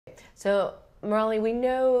So, Murali, we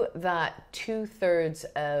know that 2/3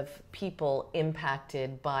 of people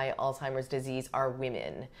impacted by Alzheimer's disease are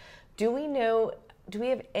women. Do we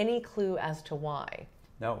have any clue as to why?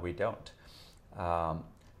 No, we don't.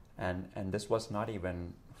 And this was not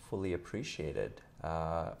even fully appreciated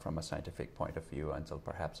from a scientific point of view until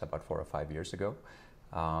perhaps about 4 or 5 years ago.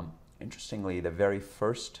 Interestingly, the very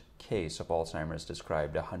first case of Alzheimer's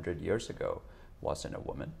described 100 years ago was in a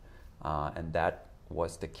woman, and that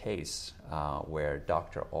was the case where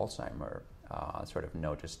Dr. Alzheimer sort of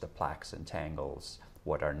noticed the plaques and tangles,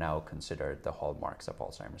 what are now considered the hallmarks of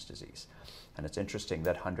Alzheimer's disease. And it's interesting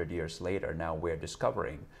that 100 years later, now we're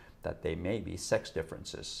discovering that there may be sex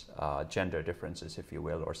differences, gender differences, if you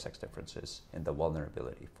will, or sex differences in the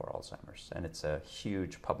vulnerability for Alzheimer's. And it's a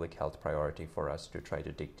huge public health priority for us to try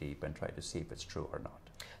to dig deep and try to see if it's true or not.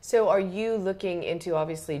 So are you looking into,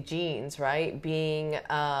 obviously, genes, right? Being,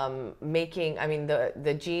 the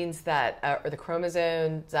genes that, or the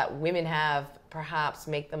chromosomes that women have perhaps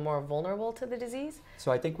make them more vulnerable to the disease?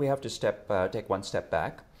 So I think we have to take one step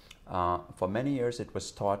back. For many years it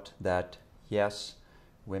was thought that, yes,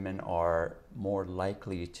 women are more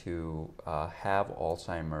likely to have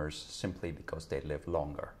Alzheimer's simply because they live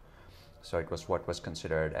longer. So it was what was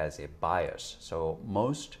considered as a bias. So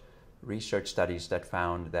most research studies that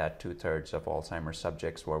found that 2/3 of Alzheimer's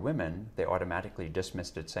subjects were women, they automatically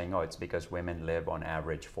dismissed it, saying, oh, it's because women live on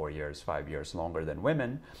average 4 years, 5 years longer than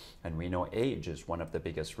women, and we know age is one of the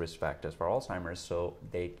biggest risk factors for Alzheimer's, so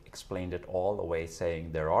they explained it all away,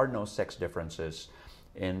 saying there are no sex differences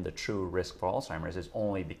in the true risk for Alzheimer's. Is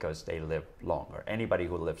only because they live longer. Anybody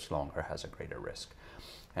who lives longer has a greater risk.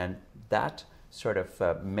 And that sort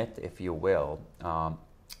of myth, if you will,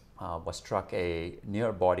 was struck a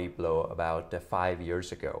near body blow about 5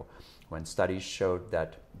 years ago, when studies showed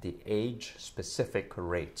that the age-specific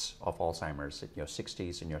rates of Alzheimer's in your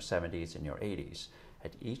 60s, in your 70s, in your 80s,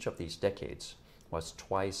 at each of these decades was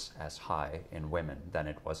twice as high in women than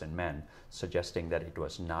it was in men, suggesting that it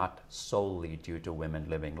was not solely due to women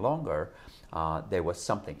living longer. There was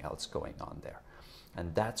something else going on there.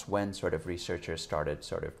 And that's when sort of researchers started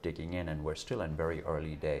sort of digging in, and we're still in very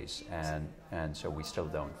early days, and so we still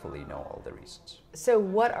don't fully know all the reasons. So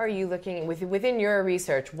what are you looking, within your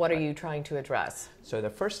research, what are you trying to address? So the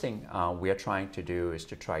first thing we are trying to do is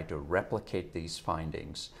to try to replicate these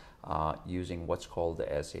findings using what's called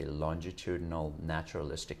as a longitudinal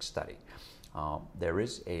naturalistic study. There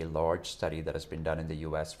is a large study that has been done in the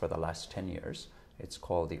US for the last 10 years. It's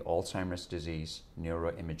called the Alzheimer's Disease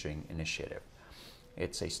Neuroimaging Initiative.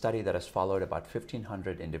 It's a study that has followed about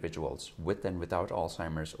 1,500 individuals with and without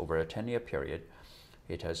Alzheimer's over a 10-year period.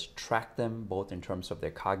 It has tracked them both in terms of their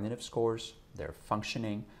cognitive scores, their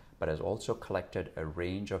functioning, but has also collected a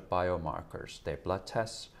range of biomarkers, their blood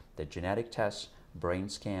tests, their genetic tests, brain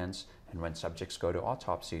scans, and when subjects go to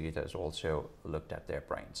autopsy, it has also looked at their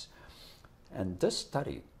brains. And this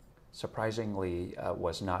study, surprisingly,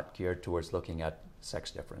 was not geared towards looking at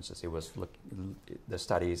sex differences. The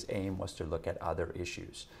study's aim was to look at other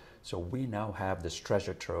issues. So we now have this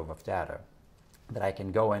treasure trove of data that I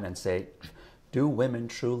can go in and say, do women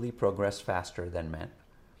truly progress faster than men?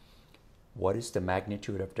 What is the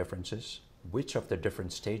magnitude of differences? Which of the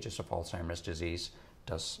different stages of Alzheimer's disease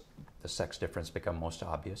does the sex difference become most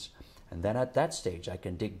obvious? And then at that stage, I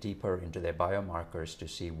can dig deeper into their biomarkers to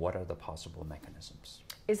see what are the possible mechanisms.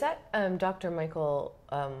 Is that Dr. Michael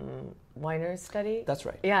Weiner's study? That's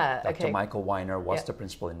right. Yeah, Dr. okay. Michael Weiner was the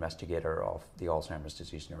principal investigator of the Alzheimer's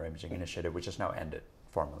Disease Neuroimaging Initiative, which has now ended,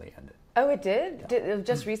 formally ended. Oh, it did? Yeah.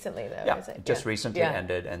 Just recently, though, yeah, is it? Just recently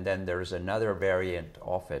ended, and then there's another variant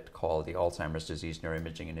of it called the Alzheimer's Disease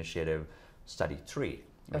Neuroimaging Initiative Study 3,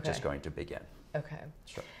 which is going to begin. Okay.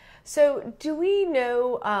 Sure. So do we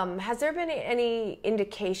know, has there been any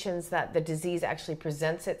indications that the disease actually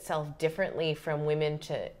presents itself differently from women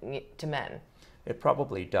to men? It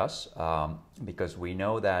probably does, because we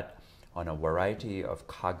know that on a variety of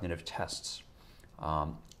cognitive tests,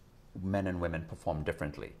 men and women perform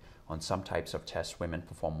differently. On some types of tests, women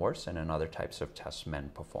perform worse, and on other types of tests,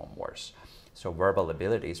 men perform worse. So verbal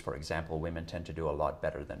abilities, for example, women tend to do a lot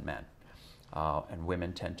better than men. And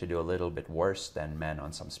women tend to do a little bit worse than men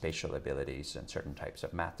on some spatial abilities and certain types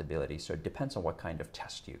of math abilities. So it depends on what kind of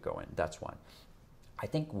test you go in. That's one. I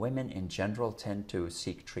think women in general tend to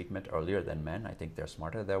seek treatment earlier than men. I think they're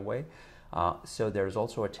smarter their way. So there's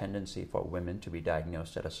also a tendency for women to be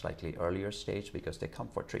diagnosed at a slightly earlier stage because they come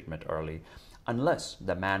for treatment early, unless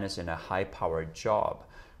the man is in a high-powered job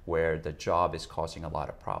where the job is causing a lot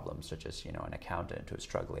of problems, such as, you know, an accountant who's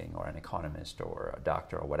struggling, or an economist or a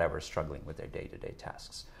doctor or whatever struggling with their day-to-day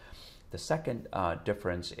tasks. The second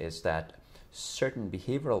difference is that certain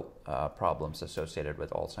behavioral problems associated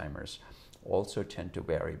with Alzheimer's also tend to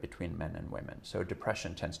vary between men and women. So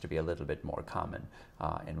depression tends to be a little bit more common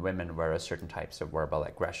in women, whereas certain types of verbal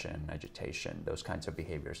aggression, agitation, those kinds of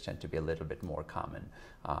behaviors tend to be a little bit more common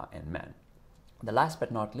in men. The last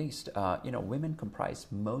but not least, women comprise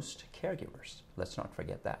most caregivers. Let's not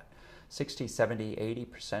forget that. 60, 70,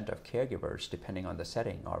 80% of caregivers, depending on the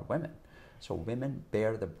setting, are women. So women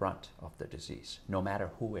bear the brunt of the disease, no matter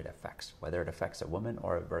who it affects. Whether it affects a woman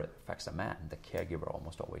or it affects a man, the caregiver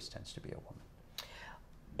almost always tends to be a woman.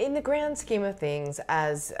 In the grand scheme of things,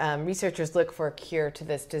 as researchers look for a cure to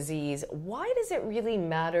this disease, why does it really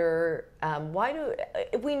matter?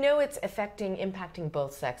 If we know it's impacting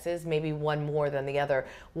both sexes, maybe one more than the other,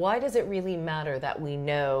 why does it really matter that we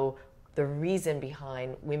know the reason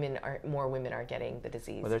behind more women are getting the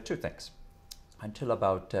disease? Well, there are two things. Until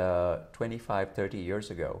about 25, 30 years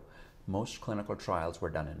ago, most clinical trials were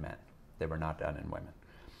done in men. They were not done in women.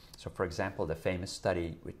 So for example, the famous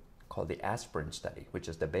study called the aspirin study, which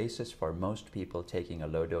is the basis for most people taking a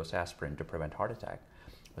low-dose aspirin to prevent heart attack,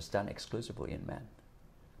 was done exclusively in men.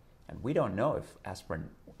 And we don't know if aspirin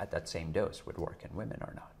at that same dose would work in women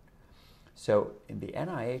or not. So in the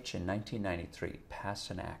NIH in 1993 passed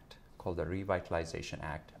an act called the Revitalization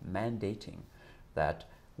Act, mandating that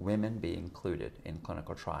women be included in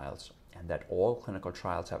clinical trials, and that all clinical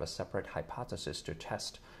trials have a separate hypothesis to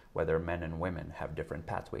test whether men and women have different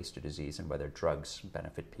pathways to disease and whether drugs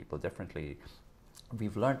benefit people differently.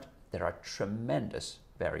 We've learned there are tremendous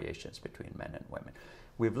variations between men and women.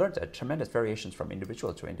 We've learned that tremendous variations from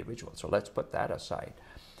individual to individual, so let's put that aside.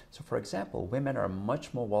 So for example, women are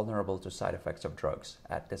much more vulnerable to side effects of drugs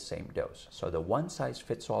at the same dose. So the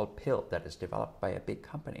one-size-fits-all pill that is developed by a big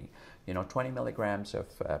company, 20 milligrams of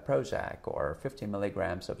Prozac or 50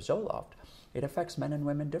 milligrams of Zoloft, it affects men and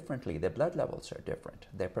women differently. Their blood levels are different.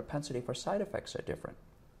 Their propensity for side effects are different.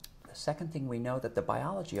 The second thing we know that the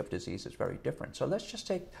biology of disease is very different. So let's just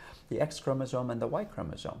take the X chromosome and the Y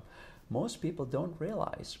chromosome. Most people don't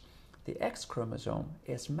realize the X chromosome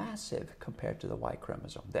is massive compared to the Y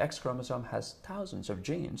chromosome. The X chromosome has thousands of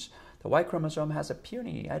genes. The Y chromosome has a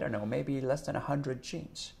puny, maybe less than 100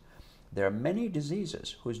 genes. There are many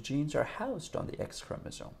diseases whose genes are housed on the X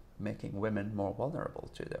chromosome, making women more vulnerable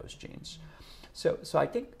to those genes. So I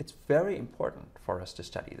think it's very important for us to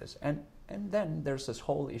study this. And then there's this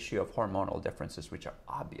whole issue of hormonal differences, which are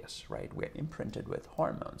obvious, right? We're imprinted with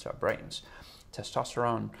hormones, our brains,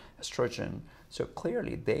 testosterone, estrogen. So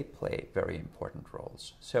clearly they play very important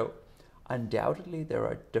roles. So undoubtedly there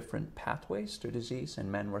are different pathways to disease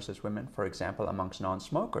in men versus women. For example, amongst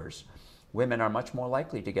non-smokers, women are much more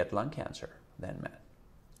likely to get lung cancer than men.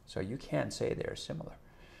 So you can't say they're similar.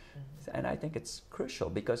 Mm-hmm. And I think it's crucial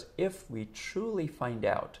because if we truly find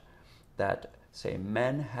out that, say,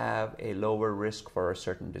 men have a lower risk for a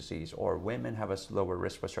certain disease or women have a lower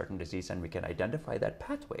risk for a certain disease, and we can identify that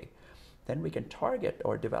pathway, then we can target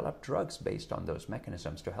or develop drugs based on those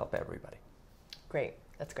mechanisms to help everybody. Great.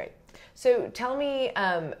 That's great. So tell me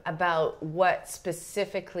about what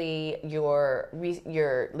specifically your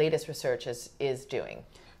latest research is doing.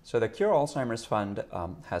 So the Cure Alzheimer's Fund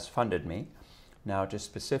has funded me now to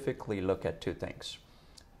specifically look at two things.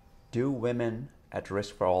 Do women at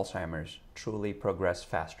risk for Alzheimer's truly progress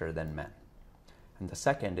faster than men? And the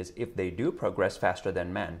second is, if they do progress faster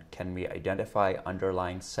than men, can we identify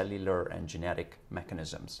underlying cellular and genetic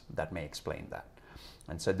mechanisms that may explain that?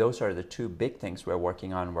 And so those are the two big things we're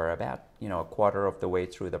working on. We're about a quarter of the way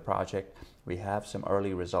through the project. We have some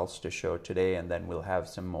early results to show today, and then we'll have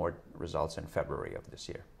some more results in February of this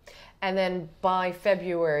year. And then by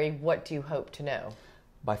February, what do you hope to know?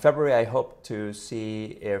 By February, I hope to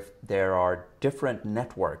see if there are different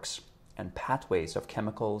networks and pathways of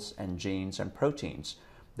chemicals and genes and proteins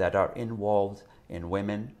that are involved in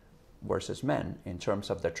women versus men in terms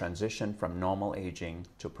of the transition from normal aging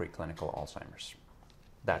to preclinical Alzheimer's.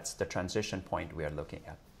 That's the transition point we are looking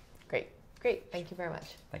at. Great. Thank you very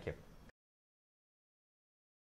much. Thank you.